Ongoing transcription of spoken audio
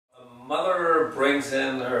Mother brings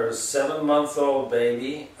in her 7-month-old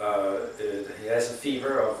baby. He has a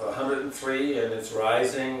fever of 103 and it's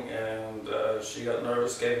rising, and she got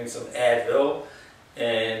nervous, gave him some Advil,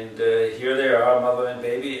 and here they are, mother and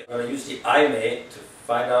baby. I'm going to use the IMAET to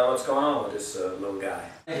find out what's going on with this little guy.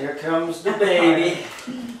 Here comes the baby.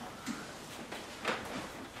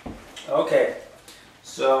 Okay,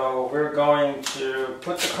 so we're going to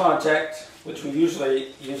put the contact, which we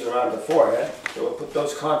usually use around the forehead. So we'll put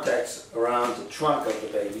those contacts around the trunk of the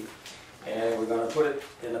baby, and we're going to put it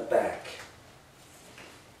in the back.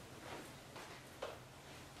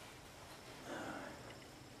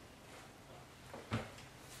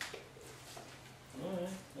 Alright,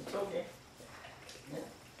 it's okay. Yeah,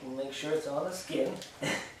 we'll make sure it's on the skin.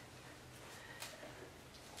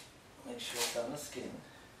 Make sure it's on the skin.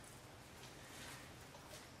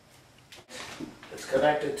 It's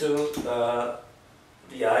connected to the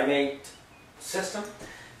IMAET system,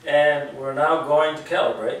 and we're now going to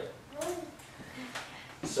calibrate.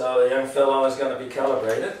 So the young fellow is going to be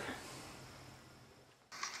calibrated.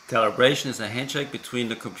 Calibration is a handshake between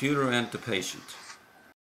the computer and the patient.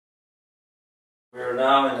 We're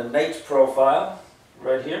now in the NAET Profile,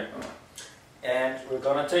 right here, and we're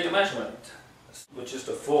going to take a measurement, which is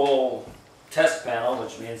the full test panel,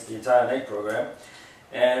 which means the entire NAET program.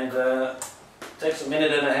 And takes 1.5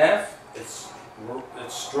 minutes. It's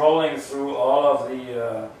strolling through all of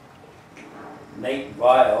the NAET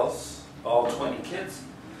vials, all 20 kids.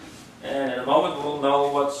 And in a moment we'll know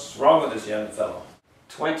what's wrong with this young fellow.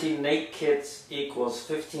 20 NAET kits equals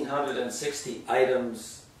 1,560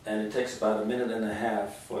 items, and it takes about 1.5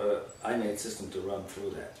 minutes for the IMAET system to run through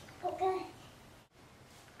that. Okay.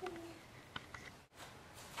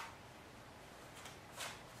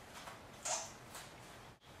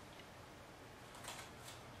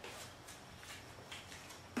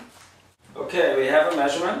 Okay, we have a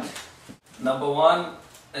measurement. Number 1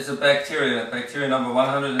 is a bacteria number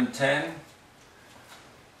 110.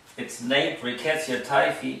 It's NAET Rickettsia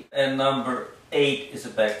typhi, and number 8 is a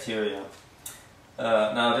bacteria.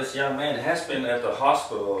 Now this young man has been at the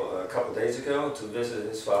hospital a couple days ago to visit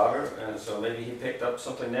his father, and so maybe he picked up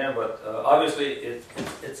something there, but obviously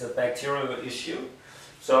it's a bacterial issue.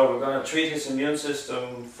 So we're going to treat his immune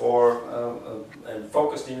system and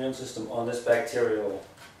focus the immune system on this bacterial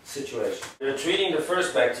situation. We're treating the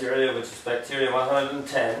first bacteria, which is bacteria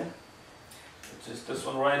 110, which is this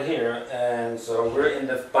one right here, and so we're in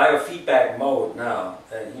the biofeedback mode now,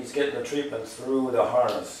 and he's getting the treatment through the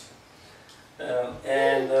harness.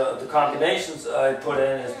 The combinations I put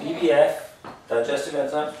in is BBF, digestive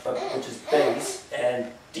enzyme, which is base,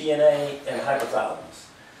 and DNA and hypothalamus.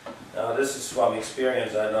 Now this is from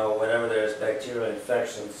experience. I know whenever there's bacterial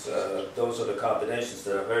infections, those are the combinations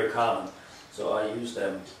that are very common. So I use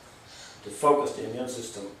them to focus the immune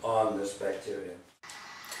system on this bacteria.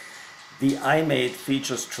 The IMAET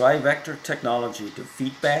features tri-vector technology to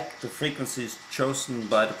feedback the frequencies chosen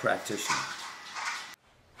by the practitioner.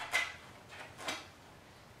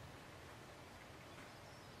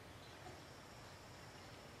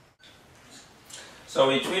 So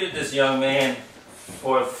we treated this young man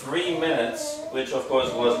for 3 minutes, which of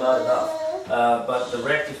course was not enough, but the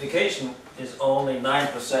rectification is only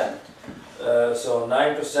 9%. So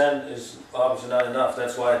 9% is obviously not enough.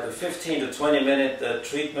 That's why the 15 to 20 minute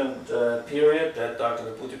treatment period that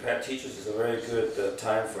Dr. Putipat teaches is a very good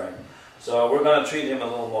time frame. So we're going to treat him a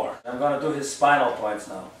little more. I'm going to do his spinal points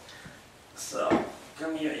now. So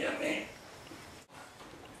come here, young man.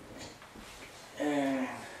 And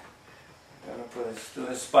I'm going to do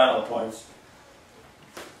his spinal points.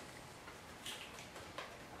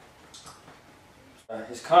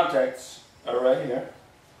 His contacts are right here,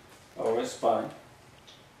 over his spine.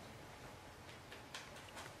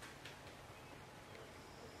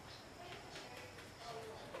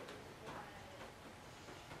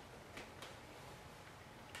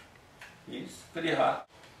 He's pretty hot.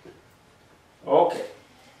 Okay.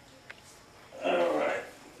 Alright.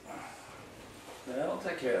 That'll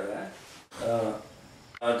take care of that.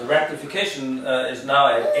 The rectification is now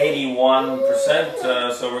at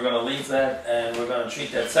 81%, so we're going to leave that, and we're going to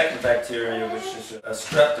treat that second bacteria, which is a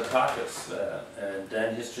streptococcus, and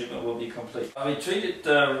then his treatment will be complete. We treated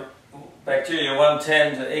bacteria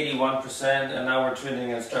 110 to 81%, and now we're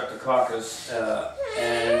treating a streptococcus.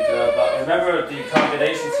 But remember, the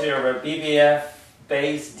combinations here are BBF,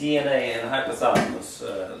 base, DNA, and hypothalamus.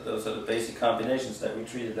 Those are the basic combinations that we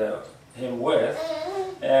treated him with,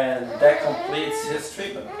 and that completes his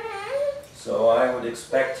treatment. So I would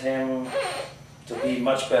expect him to be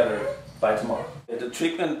much better by tomorrow. The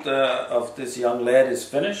treatment of this young lad is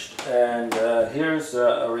finished, and here's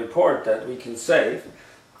a report that we can save.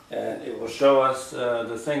 And it will show us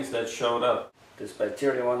the things that showed up. This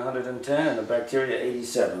bacteria 110 and the bacteria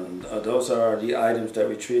 87. Those are the items that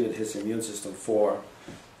we treated his immune system for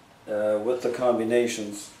with the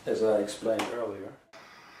combinations as I explained earlier.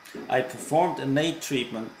 I performed a NAET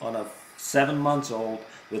treatment on a 7-month-old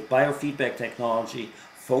with biofeedback technology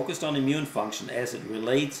focused on immune function as it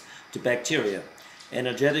relates to bacteria.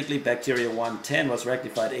 Energetically, bacteria 110 was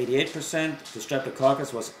rectified 88%, the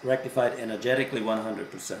streptococcus was rectified energetically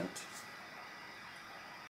 100%.